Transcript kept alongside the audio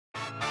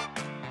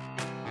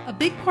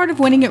big part of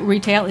winning at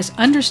retail is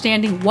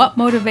understanding what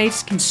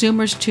motivates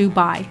consumers to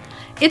buy.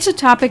 It's a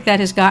topic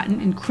that has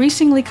gotten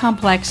increasingly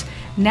complex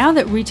now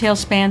that retail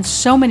spans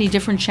so many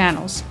different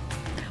channels.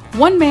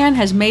 One man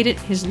has made it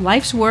his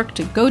life's work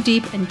to go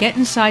deep and get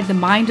inside the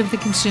mind of the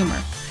consumer.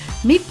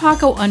 Meet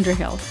Paco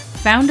Underhill,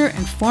 founder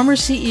and former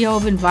CEO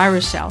of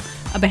Envirocell,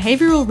 a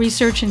behavioral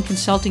research and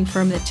consulting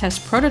firm that tests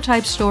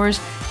prototype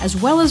stores as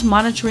well as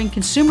monitoring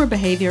consumer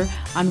behavior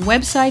on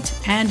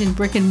websites and in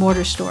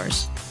brick-and-mortar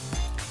stores.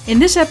 In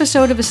this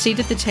episode of A Seat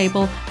at the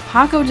Table,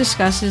 Paco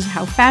discusses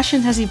how fashion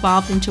has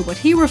evolved into what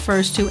he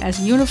refers to as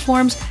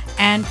uniforms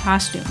and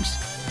costumes,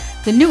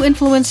 the new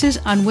influences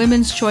on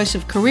women's choice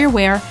of career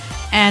wear,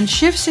 and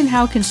shifts in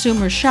how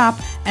consumers shop,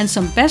 and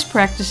some best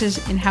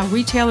practices in how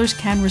retailers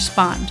can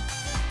respond.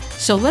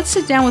 So let's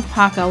sit down with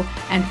Paco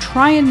and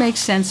try and make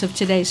sense of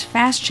today's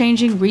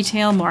fast-changing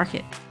retail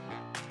market.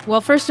 Well,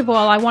 first of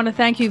all, I want to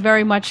thank you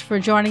very much for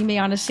joining me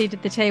on A Seat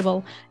at the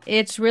Table.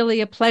 It's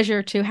really a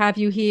pleasure to have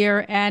you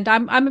here, and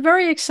I'm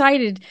very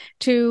excited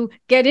to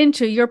get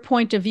into your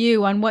point of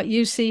view on what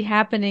you see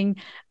happening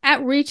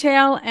at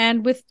retail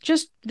and with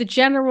just the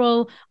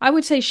general, I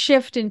would say,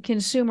 shift in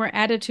consumer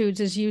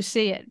attitudes as you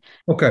see it.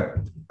 Okay.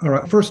 All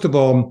right. First of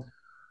all,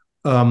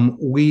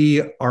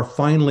 we are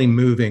finally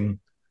moving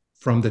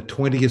from the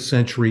 20th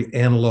century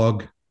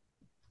analog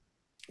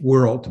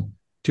world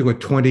to a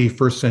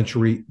 21st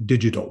century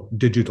digital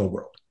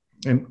world.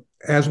 And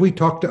as we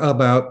talked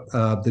about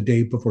the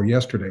day before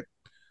yesterday,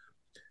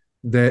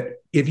 that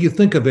if you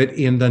think of it,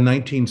 in the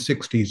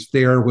 1960s,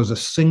 there was a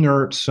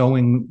Singer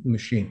sewing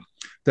machine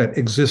that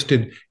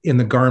existed in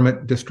the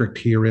garment district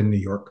here in New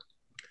York.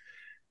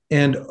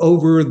 And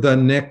over the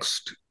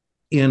next,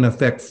 in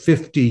effect,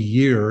 50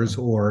 years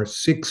or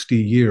 60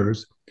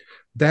 years,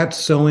 that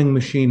sewing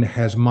machine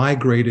has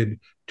migrated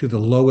to the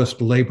lowest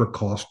labor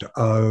cost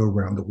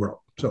around the world.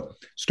 So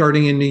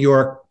starting in New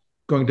York,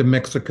 going to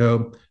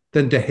Mexico,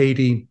 then to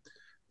Haiti,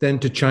 then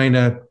to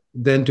China,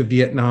 then to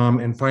Vietnam,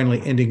 and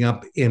finally ending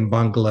up in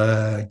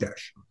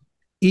Bangladesh.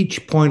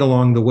 Each point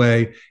along the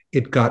way,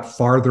 it got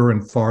farther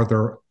and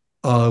farther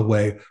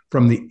away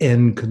from the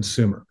end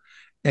consumer.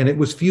 And it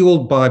was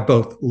fueled by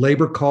both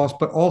labor cost,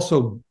 but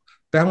also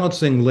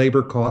balancing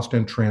labor cost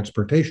and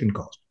transportation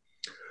cost.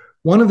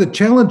 One of the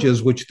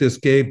challenges which this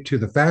gave to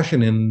the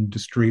fashion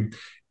industry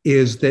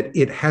is that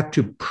it had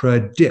to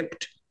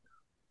predict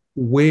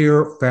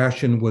where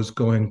fashion was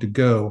going to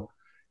go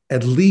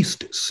at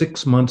least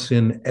 6 months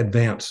in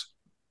advance.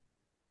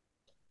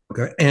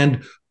 Okay.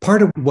 And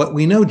part of what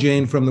we know,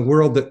 Jane, from the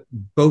world that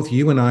both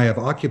you and I have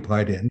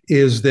occupied in,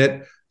 is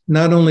that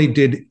not only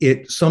did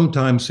it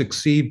sometimes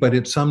succeed, but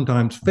it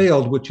sometimes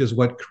failed, which is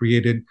what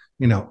created,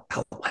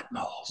 outlet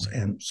malls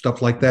and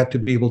stuff like that to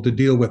be able to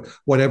deal with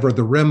whatever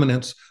the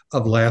remnants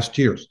of last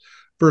year's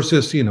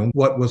versus,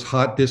 what was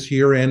hot this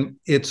year and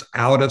it's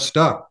out of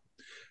stock.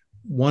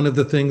 One of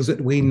the things that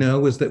we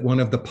know is that one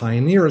of the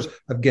pioneers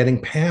of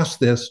getting past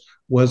this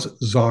was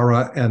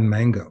Zara and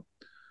Mango,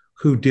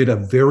 who did a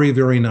very,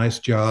 very nice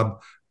job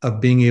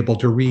of being able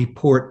to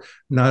report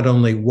not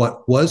only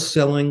what was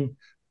selling,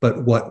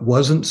 but what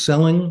wasn't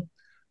selling,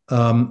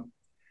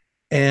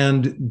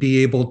 and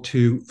be able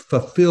to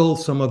fulfill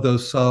some of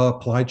those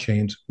supply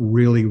chains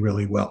really,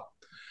 really well.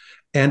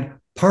 And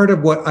part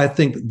of what I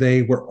think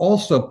they were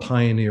also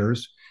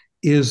pioneers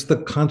is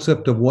the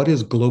concept of what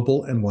is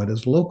global and what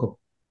is local.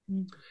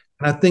 And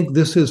I think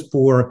this is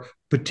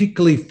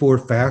particularly for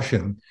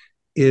fashion,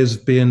 has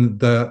been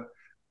the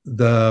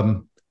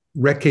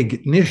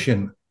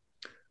recognition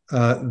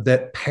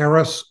that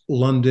Paris,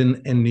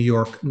 London, and New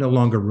York no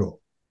longer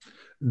rule.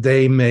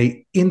 They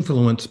may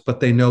influence, but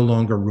they no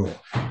longer rule.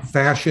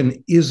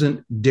 Fashion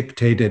isn't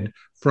dictated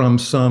from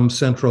some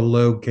central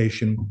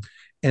location,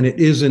 and it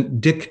isn't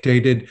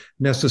dictated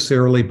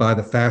necessarily by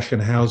the fashion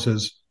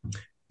houses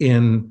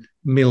in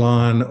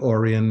Milan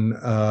or in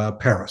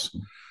Paris.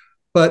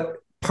 But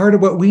part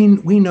of what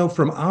we know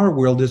from our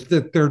world is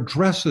that there are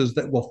dresses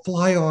that will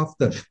fly off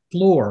the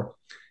floor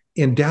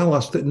in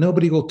Dallas that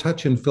nobody will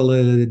touch in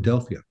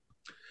Philadelphia.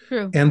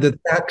 True. And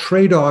that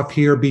trade-off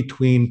here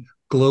between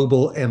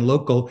global and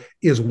local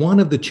is one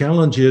of the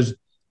challenges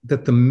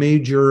that the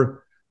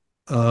major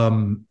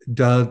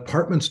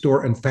department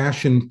store and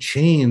fashion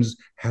chains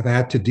have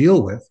had to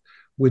deal with,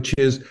 which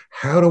is,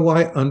 how do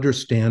I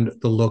understand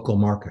the local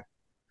market?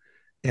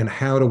 And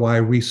how do I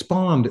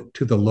respond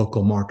to the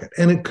local market?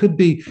 And it could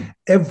be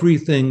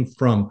everything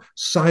from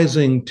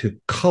sizing to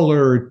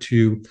color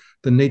to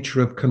the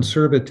nature of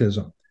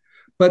conservatism.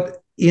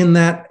 But in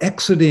that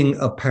exiting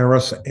of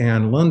Paris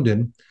and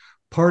London,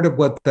 part of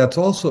what that's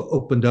also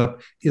opened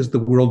up is the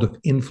world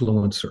of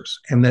influencers,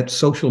 and that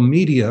social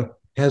media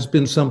has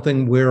been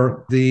something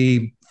where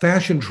the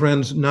fashion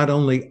trends not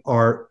only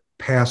are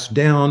passed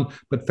down,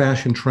 but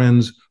fashion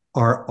trends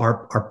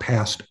are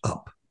passed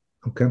up.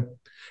 Okay.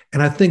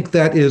 And I think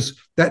that is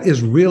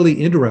really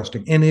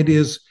interesting. And it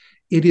is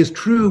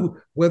true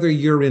whether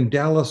you're in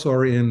Dallas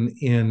or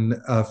in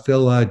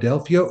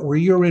Philadelphia, or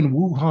you're in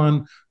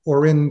Wuhan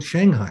or in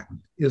Shanghai,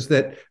 is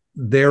that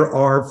there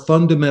are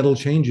fundamental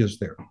changes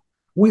there.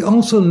 We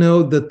also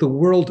know that the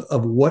world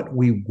of what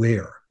we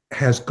wear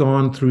has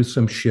gone through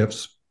some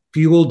shifts,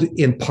 fueled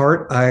in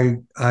part, I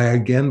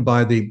again,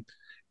 by the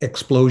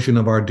explosion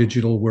of our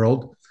digital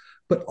world,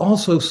 but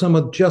also some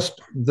of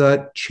just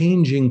the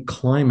changing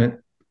climate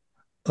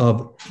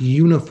of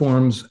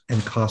uniforms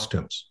and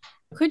costumes.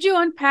 Could you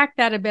unpack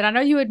that a bit? I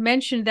know you had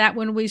mentioned that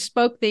when we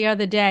spoke the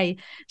other day.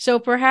 So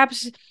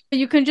perhaps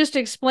you can just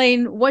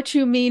explain what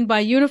you mean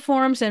by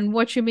uniforms and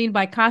what you mean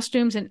by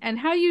costumes and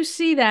how you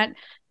see that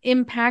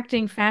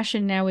impacting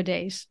fashion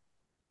nowadays.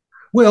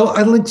 Well,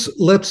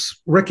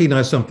 let's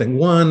recognize something.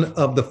 One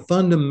of the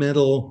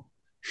fundamental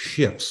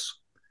shifts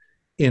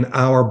in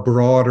our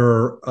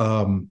broader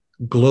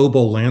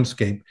global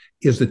landscape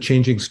is the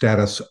changing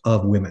status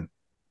of women.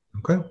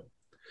 Okay.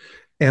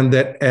 And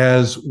that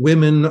as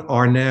women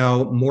are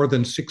now more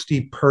than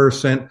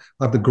 60%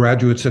 of the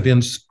graduates of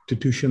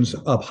institutions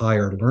of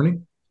higher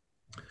learning,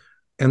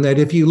 and that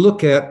if you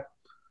look at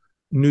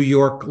New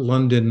York,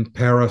 London,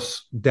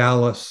 Paris,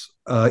 Dallas,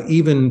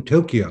 even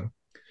Tokyo,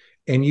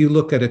 and you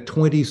look at a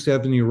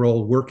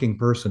 27-year-old working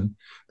person,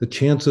 the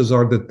chances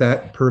are that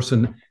that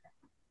person,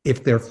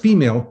 if they're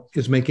female,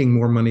 is making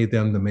more money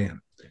than the man.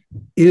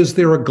 Is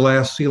there a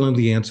glass ceiling?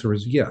 The answer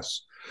is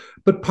yes.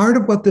 But part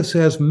of what this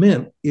has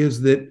meant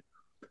is that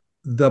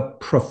the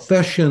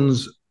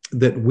professions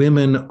that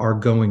women are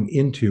going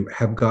into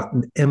have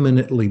gotten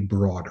eminently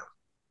broader,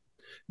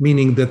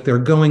 meaning that they're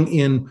going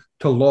into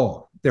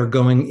law, they're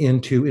going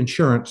into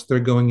insurance, they're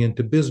going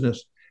into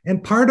business.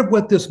 And part of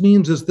what this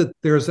means is that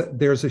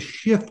there's a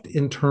shift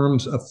in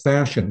terms of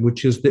fashion,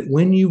 which is that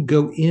when you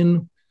go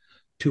in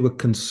to a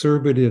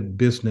conservative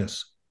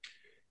business,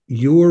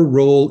 your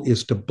role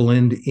is to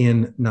blend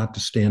in, not to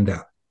stand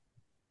out.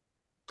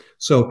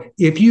 So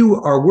if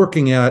you are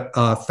working at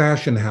a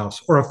fashion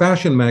house or a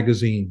fashion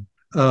magazine,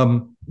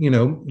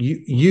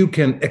 you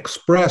can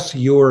express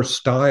your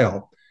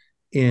style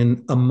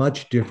in a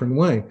much different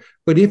way.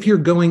 But if you're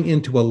going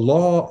into a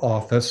law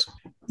office,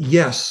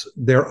 yes,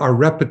 there are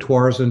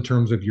repertoires in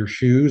terms of your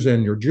shoes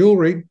and your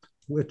jewelry,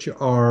 which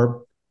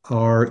are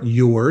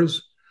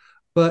yours,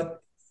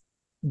 but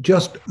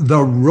just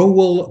the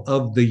role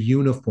of the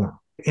uniform.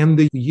 And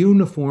the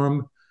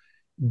uniform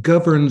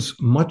governs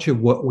much of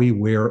what we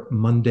wear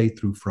Monday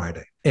through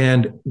Friday.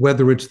 And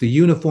whether it's the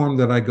uniform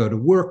that I go to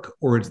work,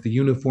 or it's the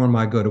uniform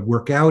I go to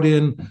work out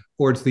in,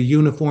 or it's the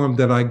uniform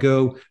that I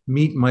go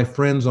meet my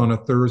friends on a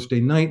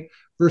Thursday night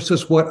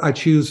versus what I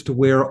choose to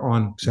wear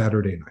on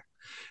Saturday night.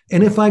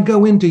 And if I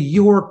go into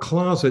your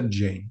closet,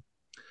 Jane,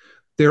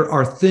 there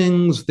are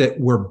things that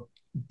were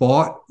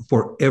bought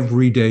for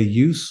everyday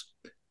use,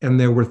 and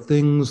there were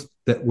things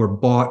that were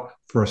bought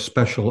for a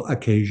special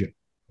occasion.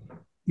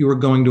 You were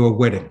going to a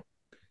wedding.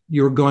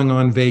 You were going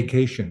on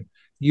vacation.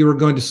 You were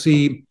going to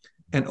see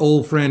an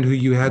old friend who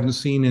you hadn't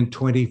seen in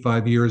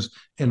 25 years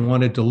and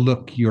wanted to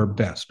look your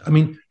best. I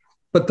mean,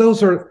 but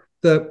those are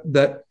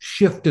the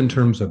shift in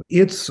terms of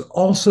it's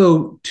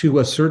also to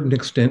a certain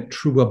extent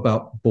true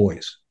about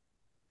boys.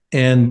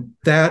 And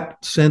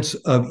that sense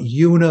of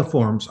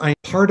uniforms.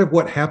 Part of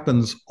what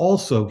happens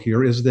also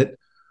here is that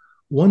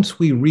once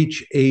we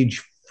reach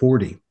age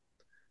 40,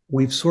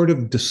 we've sort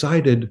of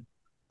decided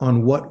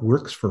on what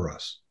works for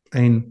us.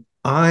 And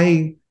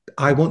I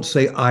won't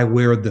say I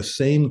wear the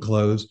same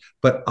clothes,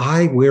 but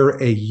I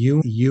wear a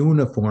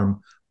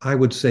uniform, I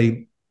would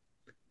say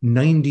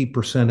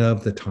 90%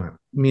 of the time,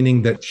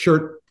 meaning that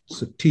shirt,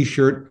 it's a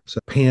t-shirt, it's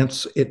a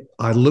pants,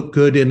 I look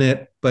good in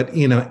it, but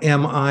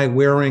am I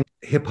wearing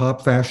hip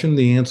hop fashion?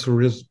 The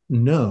answer is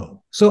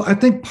no. So I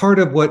think part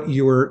of what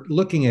you're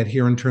looking at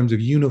here in terms of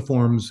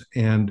uniforms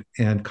and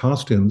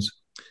costumes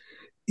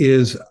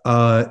is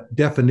a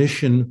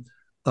definition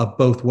of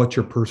both what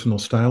your personal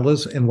style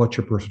is and what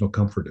your personal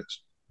comfort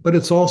is. But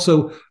it's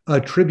also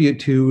a tribute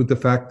to the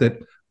fact that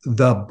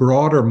the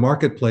broader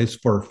marketplace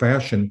for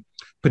fashion,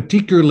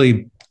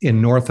 particularly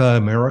in North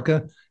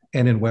America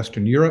and in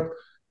Western Europe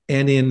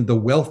and in the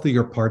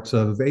wealthier parts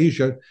of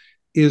Asia,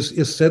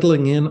 is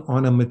settling in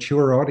on a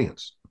mature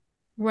audience.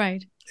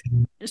 Right.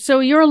 So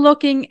you're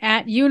looking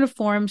at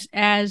uniforms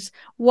as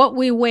what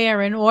we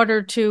wear in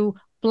order to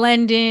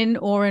blend in,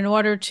 or in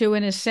order to,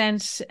 in a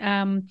sense,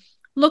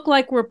 look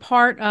like we're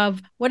part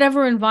of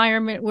whatever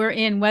environment we're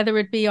in, whether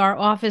it be our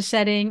office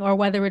setting or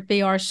whether it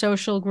be our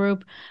social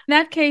group. In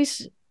that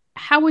case,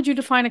 how would you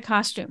define a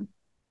costume?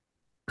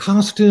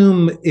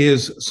 Costume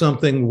is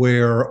something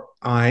where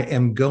I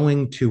am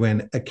going to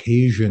an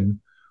occasion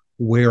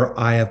where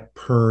I have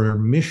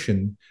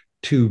permission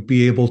to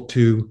be able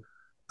to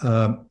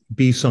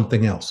be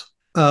something else.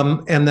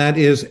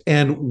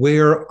 And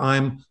where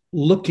I'm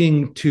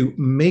looking to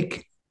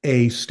make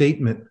a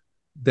statement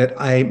that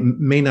I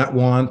may not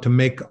want to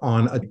make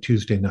on a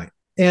Tuesday night.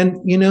 And,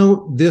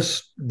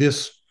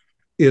 this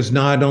is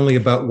not only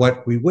about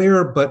what we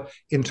wear, but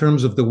in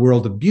terms of the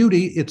world of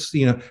beauty, it's,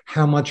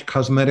 how much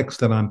cosmetics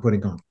that I'm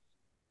putting on.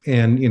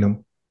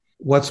 And,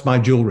 what's my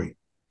jewelry?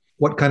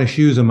 What kind of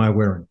shoes am I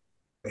wearing?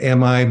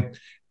 Am I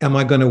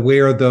going to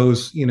wear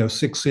those,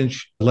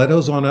 6-inch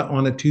stilettos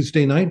on a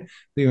Tuesday night?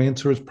 The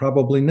answer is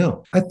probably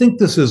no. I think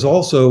this is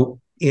also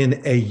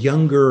in a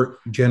younger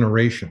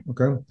generation,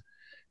 okay,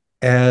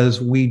 as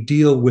we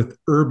deal with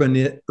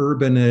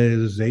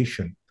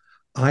urbanization,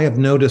 I have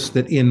noticed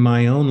that in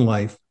my own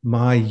life,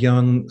 my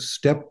young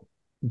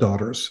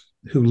stepdaughters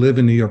who live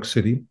in New York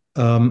City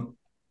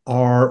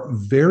are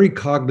very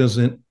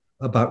cognizant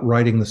about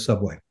riding the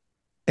subway.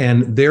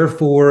 And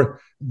therefore,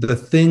 the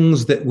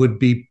things that would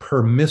be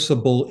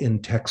permissible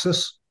in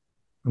Texas,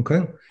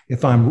 okay,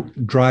 if I'm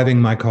driving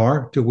my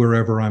car to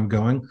wherever I'm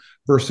going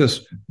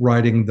versus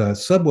riding the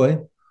subway,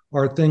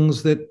 are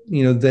things that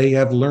they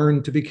have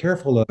learned to be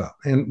careful about,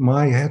 and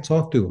my hat's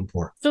off to them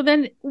for it. So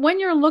then, when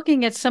you're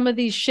looking at some of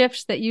these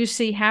shifts that you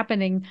see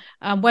happening,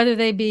 whether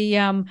they be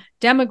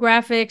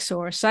demographics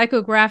or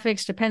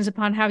psychographics, depends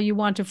upon how you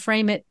want to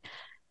frame it.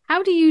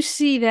 How do you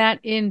see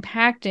that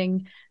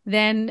impacting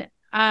then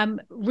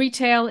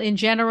retail in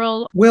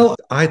general? Well,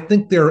 I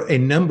think there are a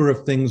number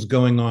of things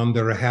going on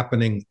that are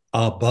happening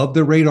above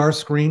the radar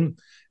screen,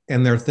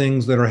 and there are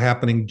things that are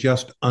happening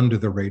just under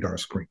the radar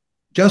screen.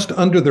 Just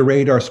under the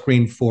radar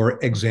screen, for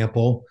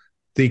example,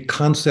 the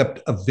concept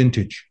of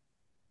vintage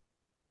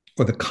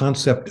or the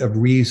concept of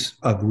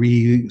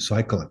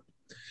recycling.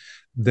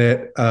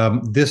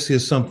 That this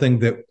is something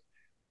that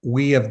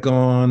we have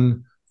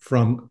gone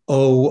from,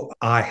 oh,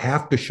 I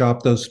have to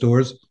shop those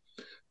stores,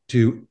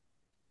 to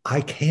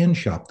I can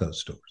shop those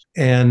stores.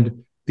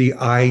 And the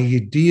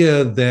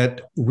idea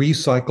that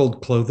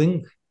recycled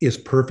clothing is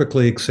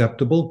perfectly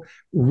acceptable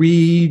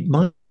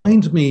reminds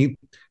me,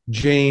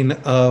 Jane,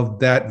 of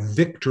that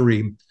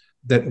victory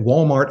that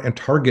Walmart and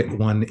Target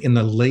won in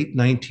the late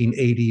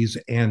 1980s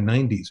and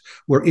 90s,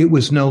 where it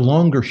was no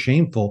longer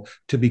shameful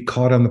to be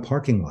caught on the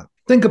parking lot.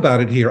 Think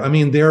about it here. I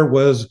mean, there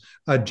was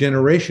a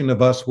generation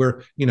of us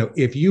where,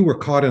 if you were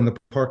caught in the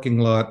parking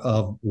lot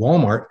of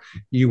Walmart,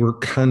 you were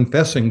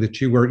confessing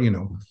that you were,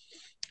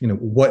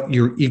 what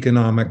your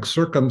economic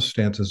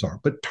circumstances are.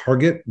 But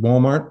Target,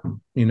 Walmart,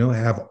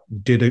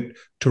 did a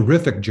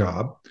terrific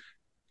job.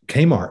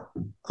 Kmart,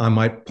 I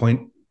might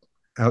point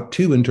out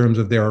too, in terms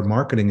of their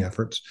marketing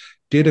efforts,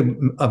 did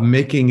of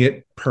making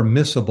it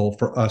permissible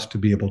for us to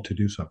be able to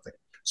do something.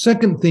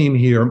 Second theme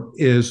here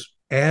is,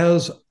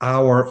 as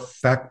our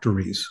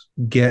factories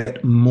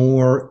get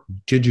more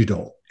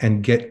digital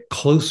and get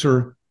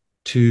closer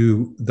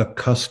to the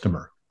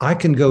customer, I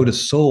can go to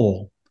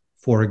Seoul,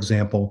 for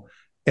example,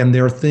 and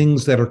there are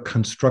things that are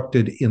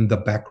constructed in the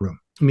back room,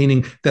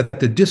 meaning that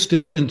the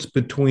distance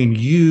between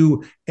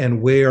you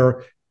and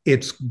where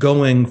it's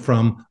going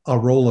from a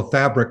roll of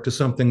fabric to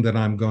something that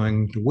I'm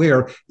going to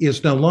wear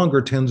is no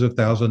longer tens of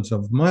thousands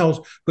of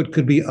miles, but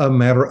could be a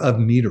matter of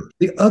meters.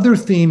 The other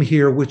theme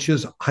here, which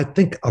is, I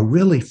think, a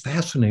really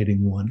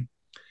fascinating one,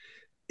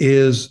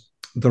 is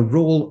the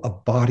role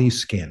of body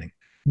scanning,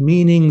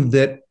 meaning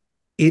that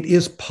it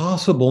is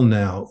possible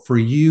now for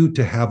you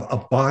to have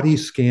a body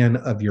scan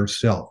of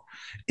yourself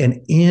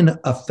and, in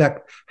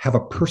effect, have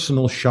a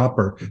personal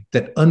shopper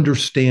that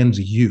understands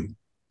you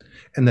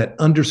and that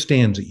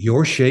understands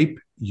your shape,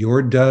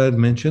 your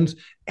dimensions,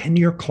 and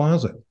your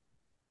closet,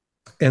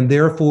 and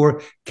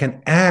therefore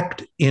can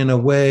act in a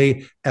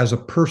way as a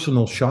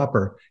personal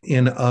shopper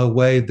in a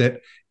way that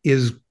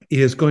is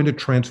going to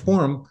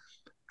transform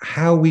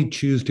how we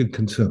choose to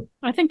consume.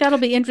 I think that'll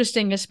be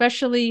interesting,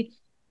 especially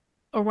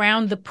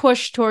around the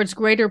push towards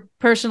greater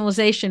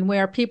personalization,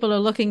 where people are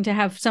looking to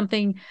have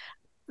something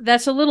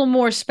that's a little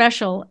more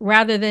special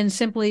rather than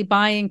simply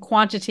buying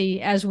quantity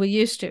as we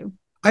used to.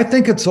 I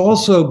think it's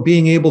also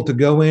being able to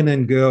go in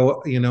and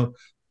go,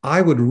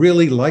 I would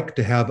really like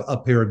to have a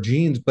pair of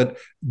jeans, but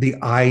the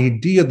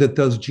idea that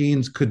those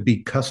jeans could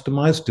be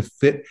customized to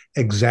fit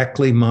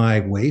exactly my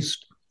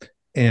waist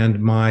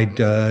and my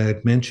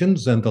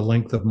dimensions and the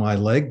length of my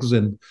legs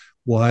and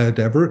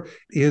whatever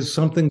is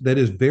something that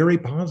is very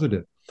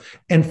positive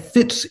and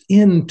fits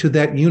into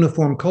that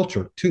uniform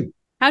culture too.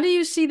 How do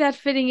you see that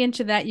fitting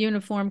into that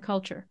uniform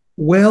culture?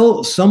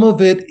 Well, some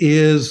of it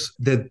is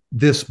that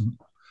this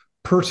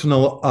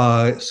personal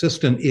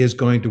assistant is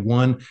going to,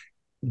 one,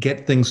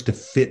 get things to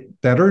fit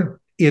better.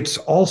 It's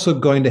also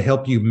going to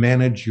help you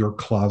manage your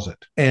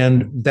closet.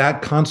 And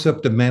that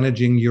concept of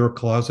managing your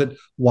closet,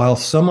 while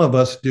some of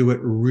us do it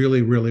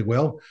really, really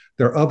well,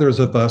 there are others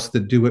of us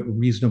that do it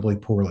reasonably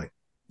poorly.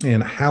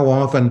 And how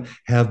often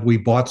have we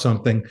bought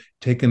something,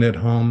 taken it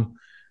home,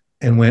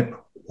 and went,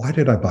 why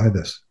did I buy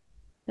this?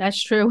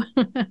 That's true.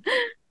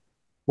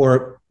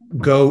 Or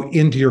go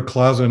into your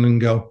closet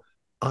and go,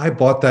 I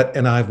bought that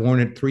and I've worn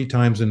it 3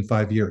 times in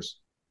 5 years.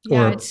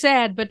 Yeah, it's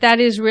sad, but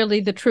that is really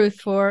the truth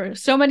for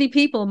so many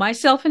people,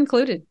 myself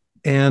included.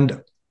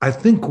 And I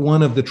think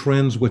one of the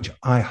trends, which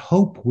I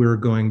hope we're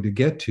going to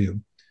get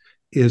to,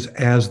 is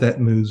as that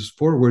moves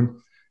forward,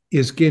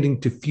 is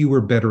getting to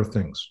fewer, better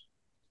things.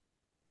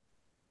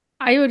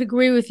 I would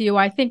agree with you.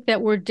 I think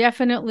that we're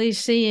definitely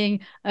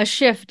seeing a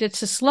shift.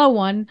 It's a slow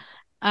one,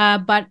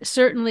 but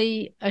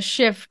certainly a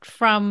shift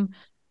from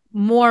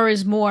more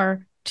is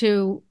more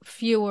to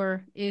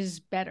fewer is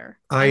better.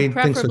 I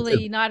preferably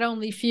think so, not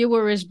only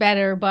fewer is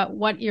better, but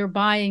what you're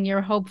buying,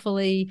 you're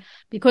hopefully,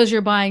 because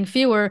you're buying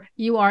fewer,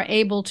 you are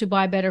able to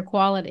buy better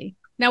quality.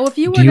 Now, if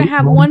you Do were to you?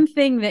 have one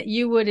thing that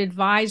you would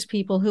advise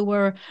people who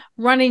were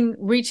running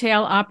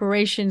retail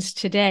operations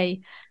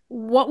today,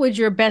 what would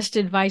your best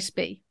advice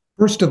be?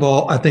 First of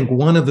all, I think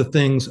one of the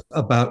things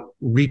about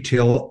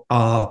retail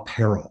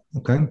apparel,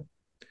 okay,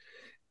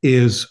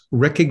 is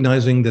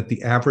recognizing that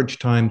the average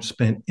time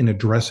spent in a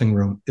dressing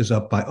room is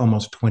up by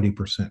almost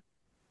 20%.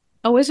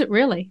 Oh, is it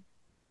really?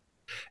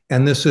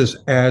 And this is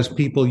as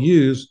people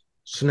use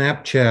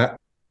Snapchat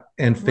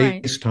and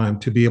Right. FaceTime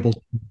to be able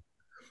to,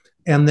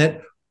 and that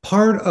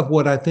part of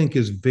what I think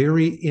is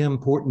very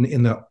important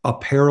in the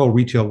apparel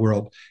retail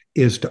world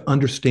is to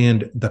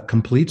understand the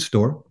complete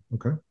store,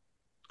 okay?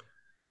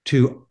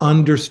 To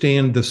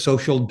understand the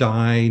social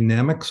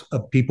dynamics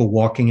of people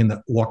walking in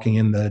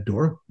the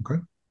door,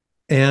 okay?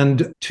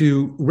 And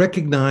to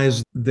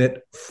recognize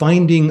that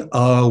finding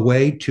a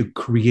way to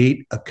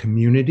create a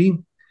community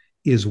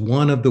is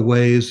one of the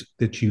ways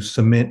that you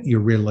cement your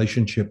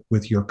relationship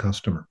with your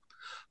customer.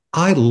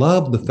 I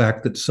love the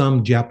fact that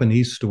some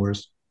Japanese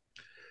stores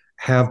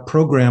have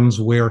programs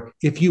where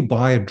if you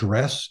buy a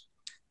dress,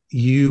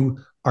 you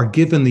are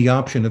given the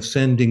option of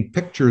sending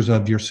pictures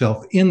of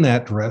yourself in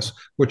that dress,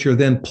 which are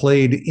then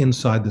played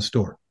inside the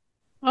store.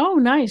 Oh,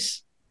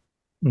 nice.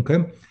 Okay.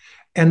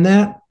 And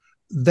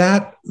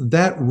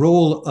that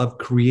role of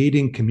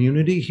creating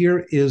community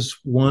here is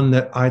one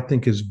that I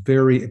think is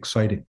very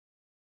exciting.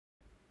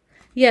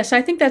 Yes,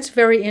 I think that's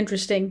very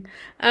interesting.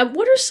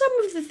 What are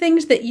some of the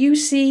things that you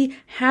see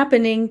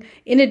happening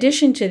in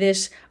addition to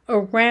this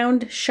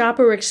around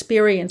shopper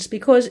experience?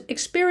 Because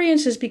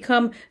experience has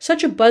become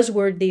such a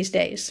buzzword these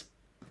days.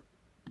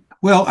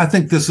 Well, I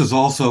think this is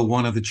also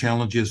one of the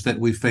challenges that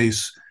we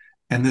face.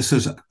 And this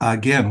is,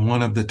 again,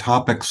 one of the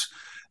topics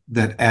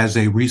that as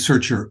a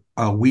researcher,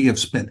 we have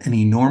spent an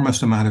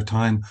enormous amount of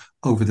time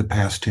over the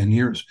past 10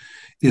 years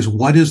is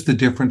what is the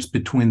difference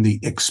between the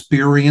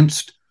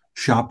experienced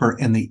shopper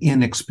and the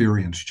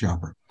inexperienced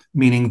shopper?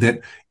 Meaning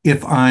that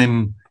if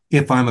I'm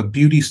a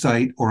beauty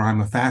site or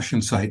I'm a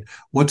fashion site,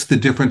 what's the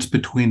difference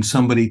between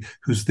somebody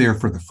who's there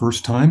for the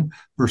first time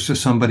versus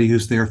somebody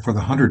who's there for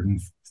the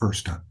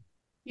 101st time?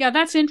 Yeah,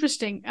 that's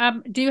interesting.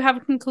 Do you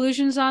have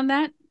conclusions on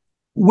that?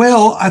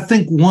 Well, I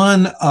think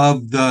one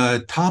of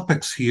the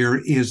topics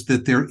here is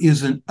that there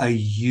isn't a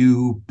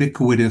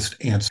ubiquitous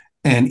answer.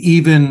 And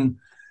even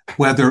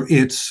whether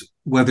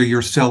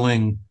you're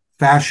selling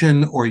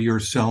fashion or you're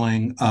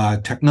selling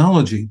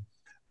technology,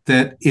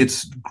 that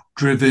it's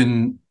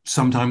driven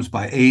sometimes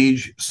by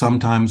age,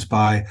 sometimes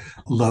by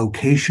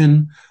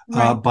location,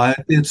 Right,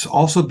 but it's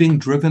also being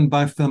driven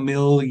by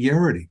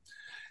familiarity.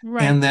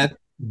 right. And that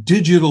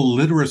digital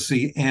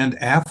literacy and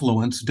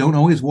affluence don't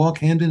always walk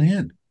hand in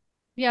hand.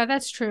 Yeah,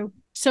 that's true.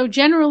 So,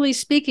 generally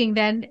speaking,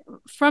 then,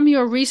 from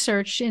your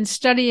research in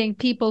studying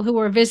people who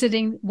are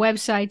visiting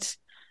websites,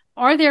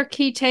 are there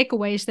key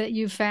takeaways that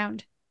you've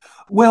found?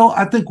 Well,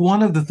 I think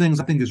one of the things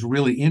I think is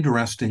really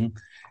interesting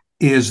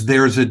is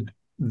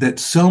that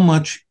so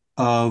much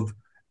of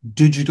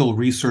digital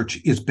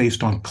research is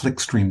based on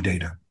clickstream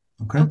data.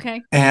 Okay.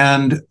 Okay.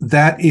 And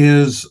that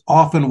is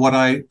often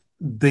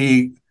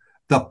the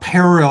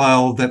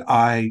parallel that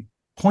I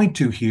point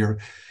to here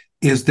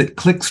is that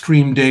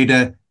clickstream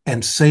data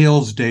and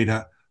sales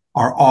data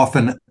are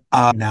often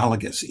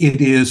analogous. It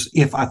is,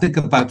 if I think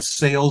about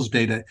sales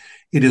data,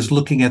 it is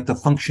looking at the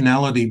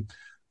functionality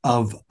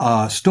of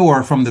a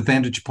store from the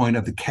vantage point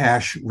of the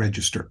cash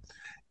register.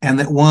 And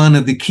that one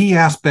of the key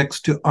aspects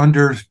to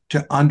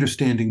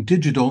understanding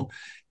digital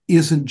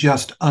isn't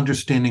just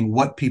understanding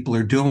what people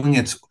are doing,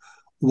 it's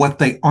what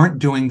they aren't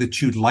doing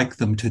that you'd like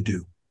them to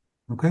do.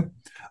 Okay.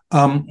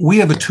 We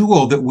have a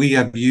tool that we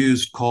have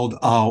used called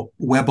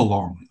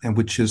WebAlong, and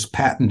which is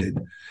patented,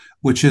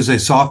 which is a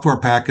software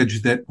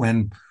package that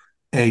when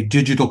a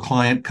digital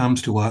client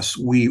comes to us,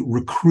 we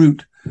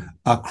recruit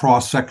a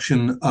cross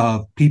section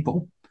of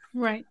people,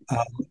 Right.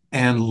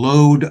 and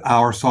load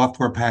our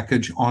software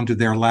package onto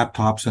their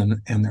laptops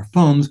and their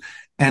phones.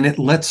 And it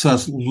lets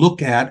us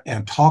look at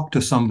and talk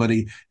to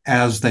somebody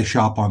as they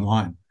shop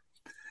online.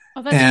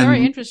 Oh, that's very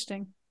And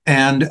interesting.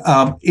 and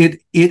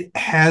it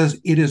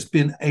has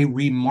been a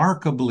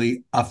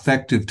remarkably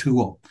effective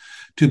tool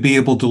to be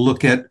able to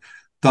look at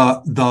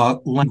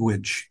the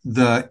language,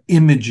 the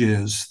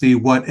images, the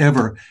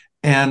whatever,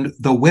 and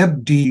the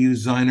web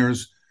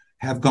designers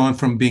have gone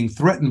from being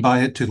threatened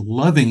by it to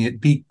loving it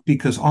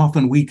because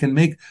often we can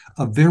make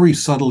a very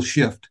subtle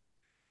shift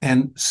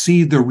and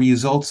see the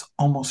results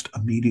almost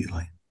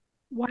immediately.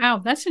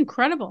 Wow, that's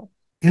incredible.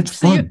 It's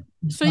So you fun.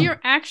 It's so fun. you're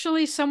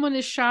actually someone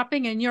is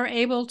shopping and you're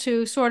able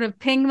to sort of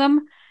ping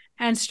them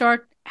and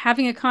start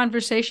having a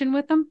conversation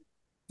with them?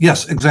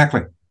 Yes,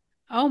 exactly.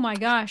 Oh my I,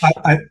 gosh.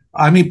 I,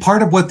 I mean,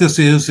 part of what this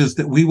is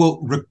that we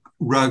will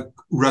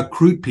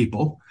recruit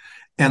people,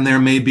 and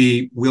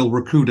we'll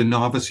recruit a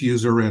novice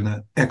user and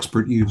an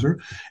expert user,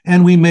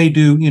 and we may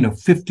do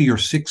 50 or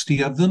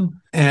 60 of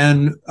them.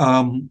 And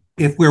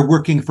if we're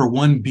working for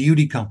one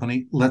beauty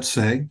company, let's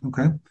say,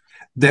 okay,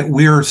 that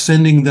we're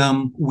sending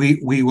them,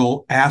 we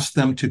will ask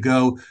them to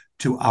go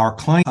to our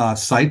client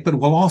site, but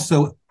we'll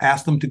also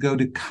ask them to go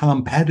to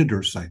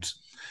competitor sites.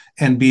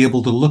 and be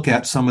able to look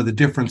at some of the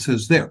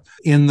differences there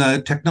in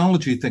the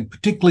technology thing,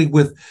 particularly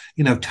with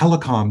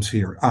telecoms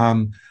here.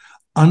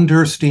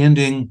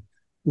 Understanding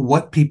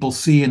what people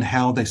see and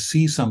how they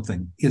see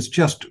something is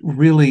just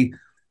really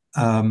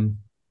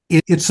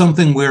it's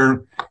something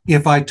where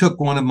if I took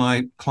one of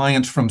my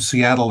clients from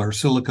Seattle or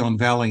Silicon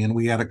Valley and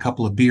we had a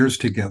couple of beers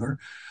together,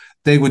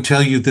 they would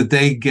tell you that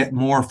they get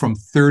more from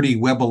 30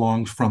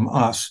 web-alongs from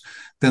us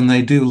than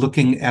they do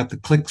looking at the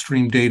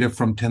clickstream data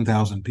from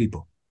 10,000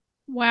 people.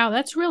 Wow,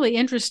 that's really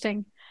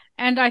interesting.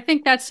 And I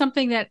think that's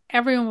something that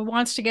everyone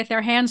wants to get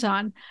their hands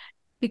on,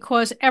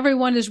 because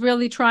everyone is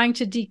really trying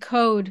to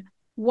decode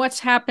what's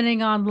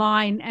happening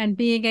online and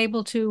being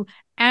able to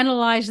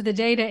analyze the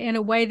data in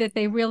a way that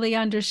they really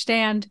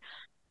understand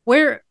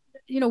where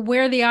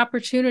the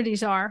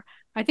opportunities are.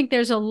 I think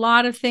there's a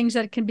lot of things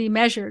that can be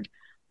measured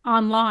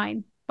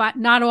online, but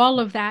not all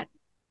of that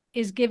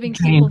is giving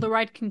people the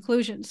right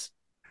conclusions.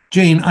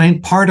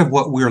 Jane, part of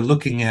what we're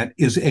looking at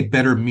is a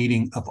better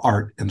meeting of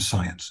art and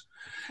science.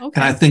 Okay.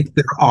 And I think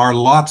there are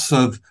lots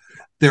of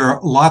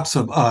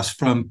us,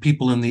 from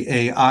people in the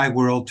AI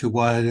world to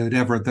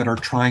whatever, that are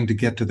trying to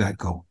get to that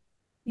goal.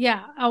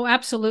 Yeah. Oh,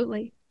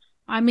 absolutely.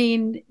 I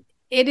mean,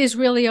 it is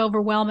really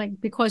overwhelming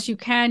because you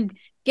can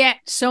get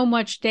so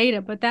much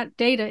data, but that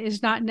data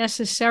is not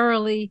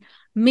necessarily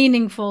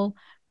meaningful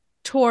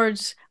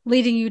towards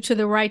leading you to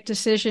the right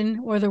decision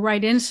or the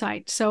right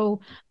insight. So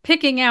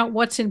picking out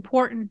what's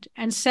important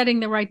and setting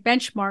the right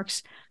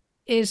benchmarks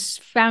is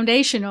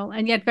foundational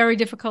and yet very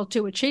difficult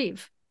to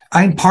achieve.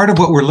 Part of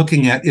what we're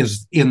looking at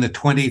is, in the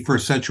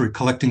 21st century,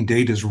 collecting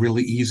data is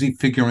really easy.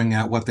 Figuring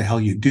out what the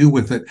hell you do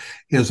with it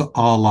is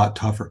a lot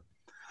tougher.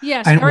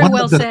 Yes, very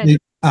well said.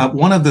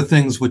 One of the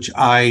things which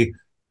I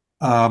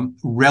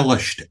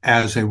relished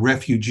as a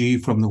refugee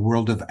from the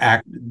world of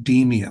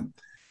academia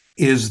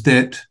is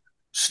that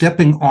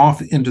stepping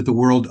off into the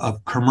world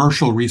of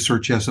commercial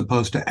research as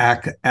opposed to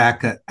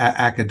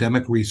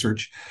academic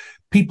research,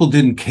 people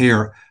didn't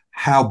care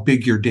how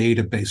big your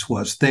database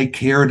was. They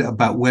cared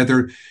about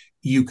whether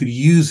you could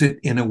use it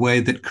in a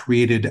way that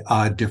created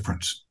a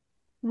difference.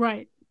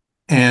 Right.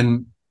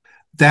 And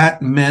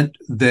that meant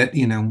that,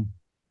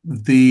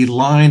 the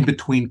line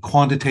between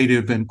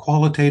quantitative and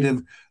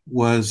qualitative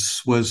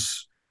was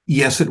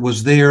yes, it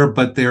was there,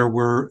 but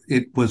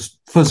it was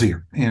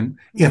fuzzier. And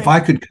if I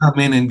could come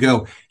in and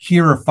go,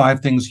 here are 5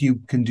 things you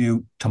can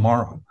do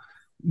tomorrow,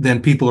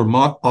 then people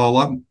are a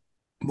lot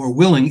more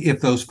willing, if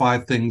those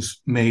 5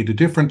 things made a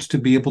difference, to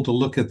be able to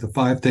look at the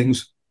 5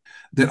 things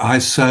that I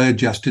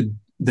suggested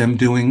them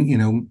doing,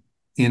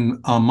 in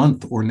a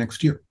month or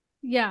next year.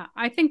 Yeah,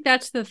 I think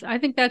that's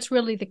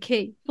really the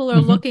key. People are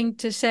looking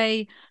to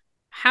say,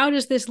 how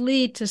does this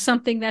lead to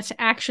something that's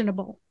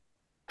actionable?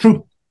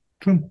 True.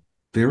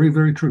 Very,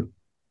 very true.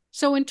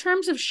 So in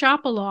terms of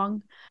Shop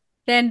Along,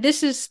 then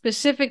this is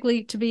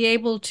specifically to be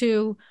able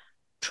to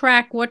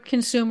track what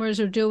consumers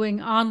are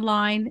doing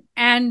online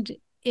and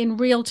in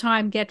real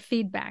time get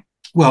feedback.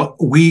 Well,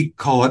 we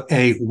call it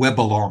a web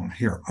along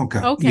here.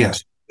 Okay.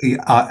 Yes.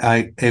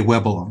 A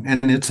web along,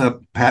 and it's a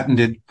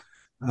patented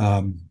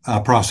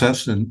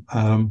process. And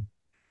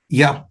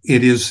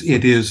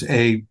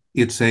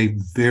it's a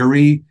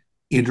very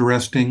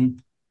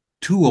interesting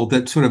tool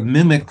that sort of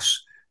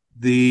mimics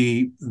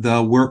the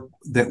work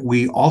that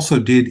we also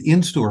did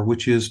in store,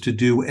 which is to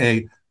do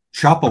a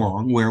shop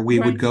along where we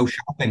would go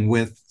shopping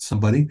with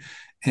somebody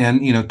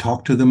and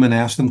talk to them and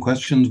ask them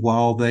questions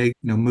while they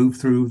move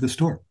through the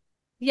store.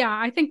 Yeah,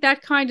 I think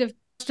that kind of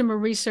customer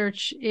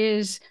research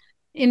is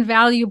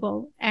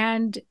invaluable,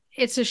 and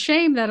it's a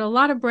shame that a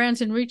lot of brands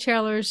and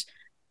retailers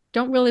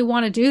don't really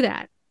want to do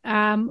that,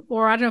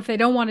 or I don't know if they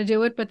don't want to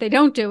do it, but they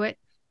don't do it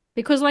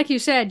because, like you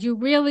said, you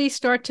really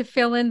start to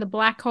fill in the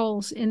black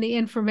holes in the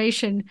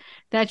information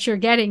that you're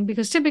getting,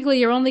 because typically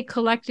you're only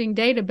collecting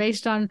data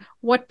based on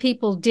what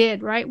people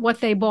did, right? What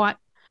they bought,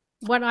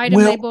 what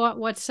item they bought,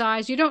 what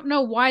size. You don't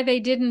know why they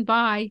didn't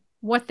buy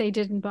what they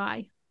didn't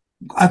buy.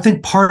 I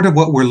think part of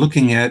what we're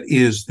looking at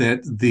is that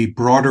the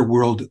broader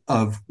world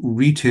of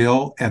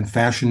retail and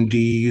fashion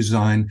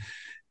design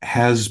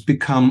has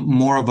become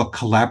more of a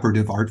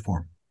collaborative art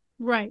form.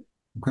 Right.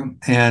 Okay.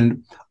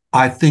 And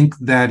I think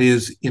that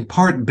is in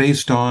part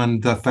based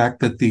on the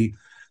fact that the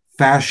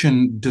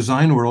fashion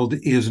design world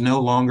is no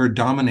longer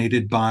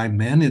dominated by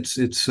men.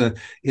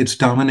 It's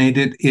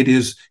dominated. It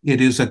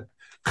is a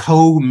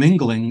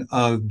co-mingling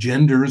of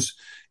genders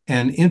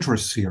and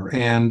interests here.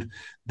 And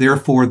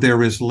therefore,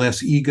 there is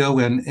less ego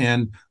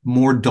and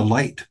more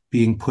delight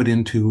being put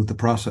into the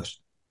process.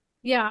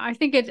 Yeah, I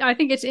think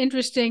it's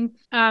interesting,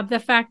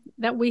 the fact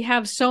that we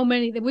have so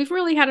many, that we've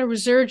really had a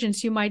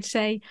resurgence, you might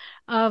say,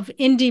 of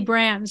indie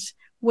brands.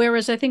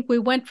 Whereas I think we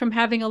went from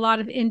having a lot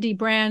of indie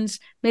brands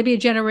maybe a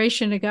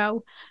generation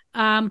ago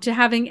to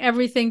having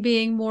everything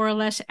being more or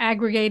less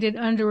aggregated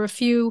under a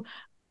few,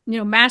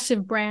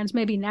 massive brands,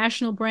 maybe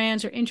national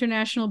brands or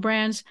international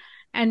brands.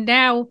 And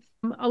now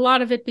a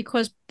lot of it,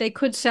 because they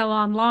could sell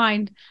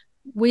online,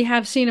 we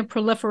have seen a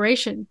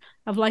proliferation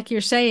of, like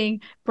you're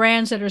saying,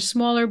 brands that are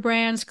smaller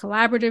brands,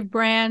 collaborative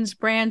brands,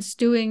 brands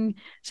doing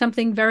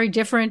something very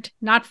different,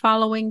 not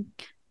following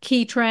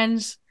key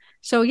trends.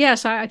 So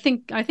yes, I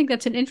think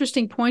that's an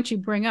interesting point you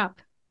bring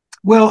up.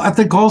 Well, I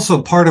think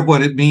also part of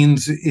what it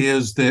means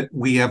is that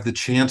we have the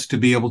chance to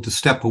be able to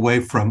step away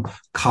from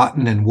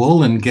cotton and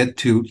wool and get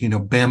to,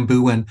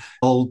 bamboo and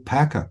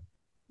alpaca.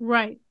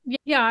 Right.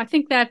 Yeah, I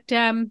think that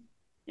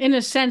in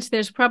a sense,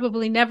 there's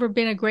probably never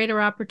been a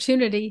greater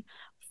opportunity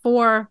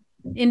for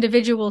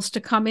individuals to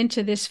come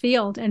into this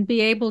field and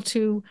be able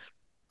to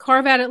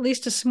carve out at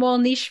least a small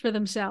niche for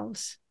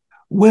themselves.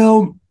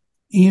 Well,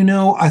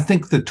 I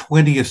think the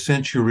 20th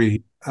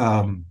century,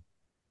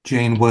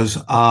 Jane, was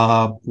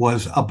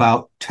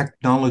about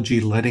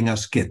technology letting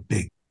us get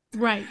big.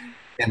 Right.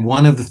 And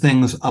one of the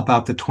things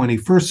about the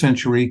 21st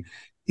century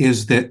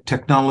is that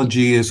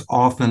technology is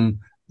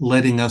often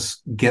letting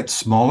us get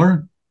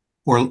smaller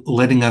or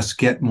letting us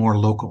get more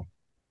local.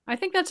 I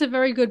think that's a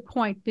very good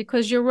point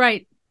because you're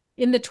right.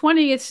 In the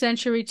 20th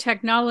century,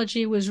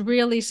 technology was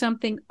really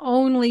something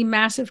only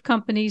massive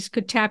companies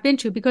could tap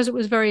into because it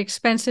was very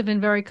expensive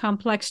and very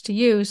complex to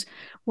use.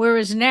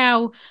 Whereas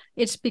now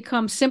it's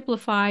become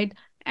simplified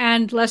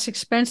and less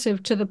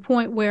expensive to the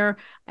point where,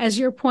 as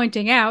you're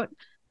pointing out,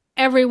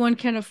 everyone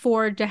can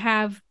afford to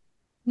have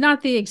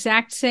not the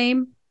exact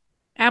same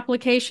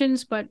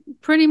applications, but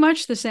pretty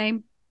much the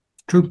same.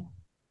 True.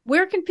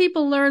 Where can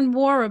people learn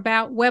more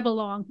about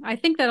Webalong? I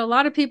think that a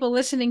lot of people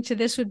listening to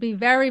this would be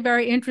very,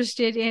 very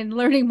interested in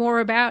learning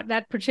more about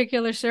that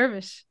particular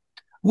service.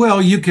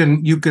 Well, you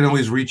can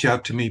always reach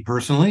out to me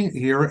personally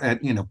here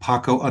at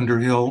Paco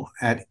Underhill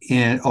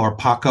or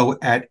Paco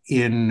at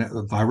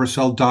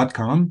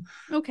inviracell.com,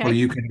 or Okay.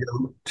 you can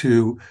go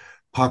to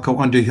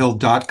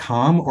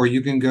pacounderhill.com, or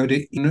you can go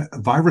to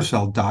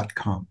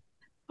inviracell.com.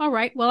 All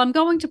right. Well, I'm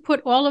going to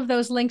put all of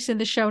those links in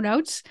the show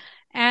notes.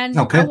 And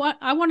Okay.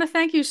 I want to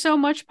thank you so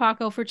much,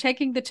 Paco, for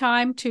taking the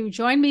time to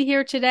join me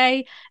here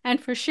today and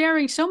for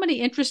sharing so many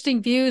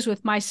interesting views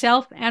with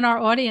myself and our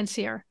audience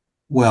here.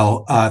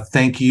 Well,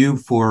 thank you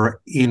for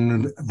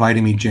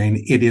inviting me,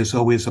 Jane. It is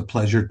always a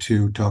pleasure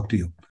to talk to you.